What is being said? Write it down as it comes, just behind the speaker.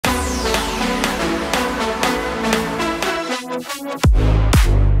What's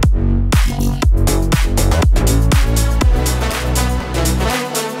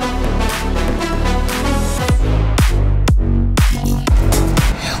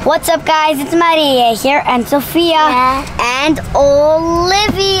up, guys? It's Maria here and Sofia and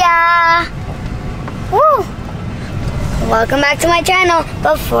Olivia. Woo! Welcome back to my channel.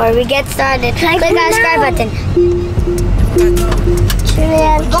 Before we get started, click on the subscribe button.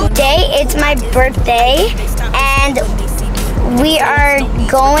 Today it's my birthday and we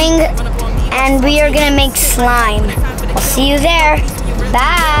are gonna make slime. I'll see you there.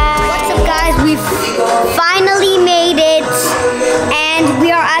 Bye. What's up, guys? We finally made it and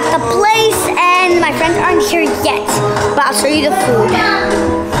we are at the place and my friends aren't here yet, but I'll show you the food.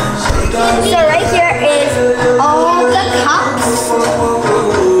 So right here is all the cups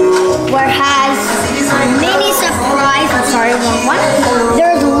where it has a mini surprise. I'm sorry, wrong one.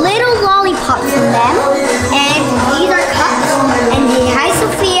 There's little lollipops in them and these are cups. And hi,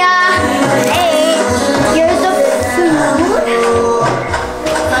 Sofia. Hey, here's the food.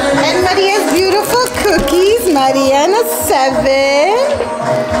 And Maria's beautiful cookies, Mariana 7.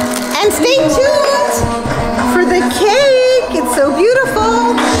 And stay tuned for the cake. It's so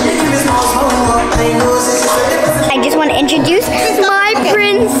beautiful. I just want to introduce my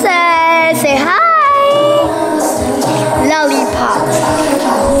princess. Say hi. Lollipop.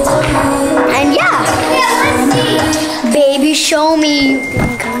 And yeah. Baby, show me.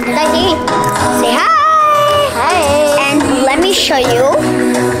 Say hi. Hi. And let me show you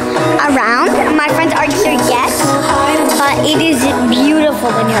around. My friends aren't here yet, but it is beautiful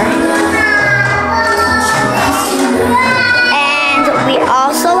in here. And we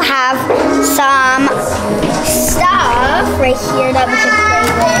also have some stuff right here that we can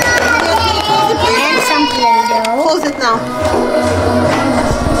play with. And some Play-Doh. Close it now.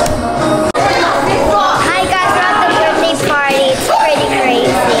 Hi guys, we're at the birthday party. It's pretty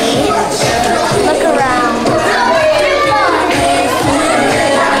crazy. Look around.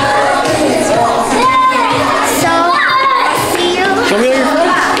 So, see you. Show me all your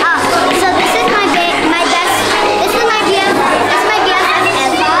friends. So this is my BFF Eva.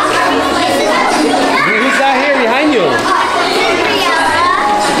 Who's that here behind you? This is Brianna.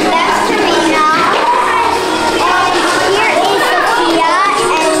 That's Karina. And here is Sofia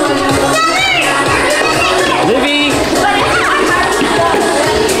and Livy.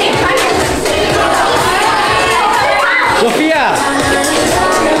 Sofia.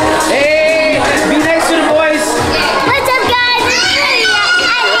 Hey, be nice to the boys. what's up, guys? It's Olivia.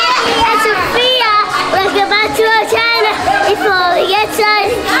 And Sofia. Welcome back to our channel. Before we get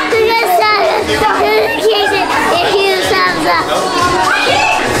started, notification and huge thumbs up.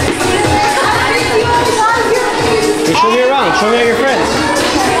 Hey, show me around. Show me all your friends.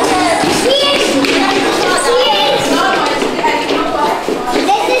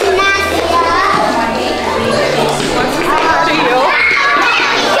 This is Nadia.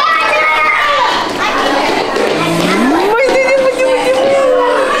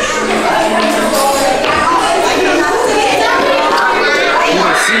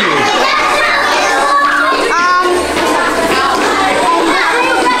 See you.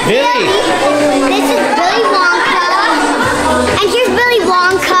 Billy. This is Billy Wonka. And here's Billy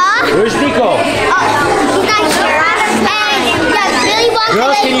Wonka. Where's Nico? He's not here. And yeah, Billy Wonka.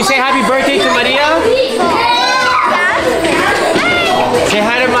 Girls, can you say happy birthday to Maria? Say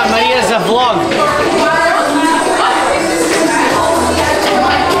hi to Maria's vlog.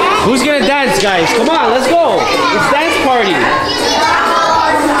 Who's gonna dance, guys? Come on, let's go. It's dance party.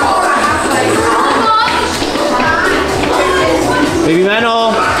 Baby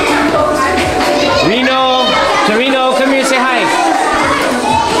Mano. Reno. Torino, come here and say hi.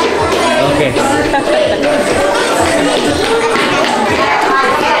 Okay.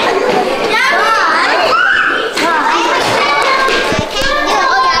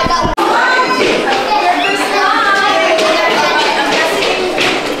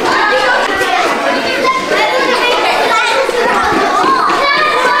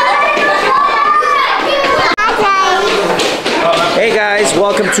 Hey guys,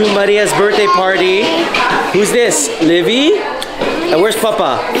 welcome to Maria's birthday party. Who's this? Livy? And where's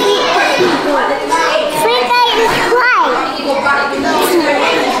Papa?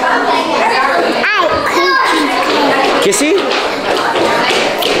 Kissy?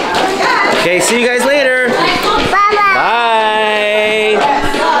 Okay, see you guys later. Bye-bye. Bye.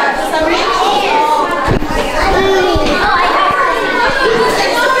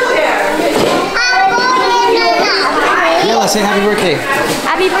 Yeah, let's say happy birthday.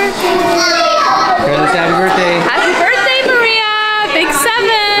 Happy birthday. Okay, let's say happy birthday. Happy birthday, Maria. Big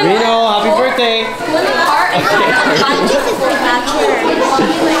 7. Reno, happy birthday. Okay.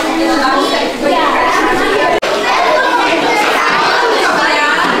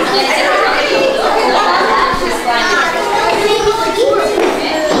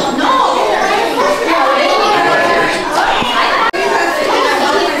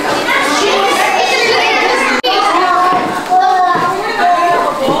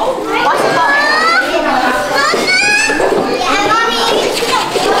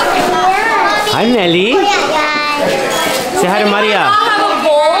 Hi, Nelly. Say hi to Maria.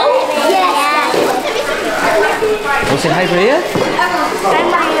 Oh, say hi, Maria.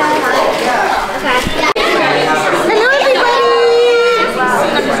 Hello, everybody.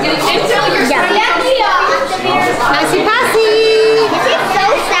 Passy, passy. This is so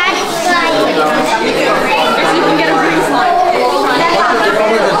satisfying. You can get a breeze line.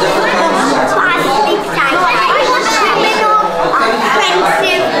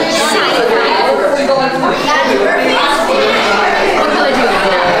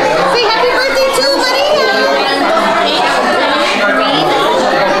 Say happy birthday to Maria.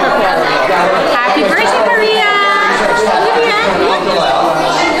 Happy birthday, Maria.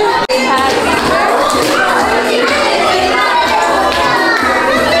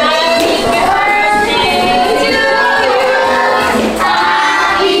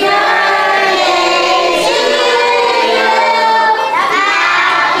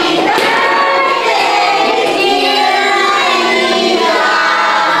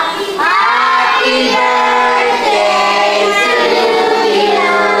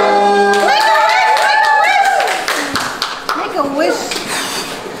 Make a wish.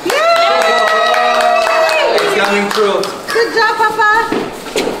 Yay! It's coming true. Good job, Papa.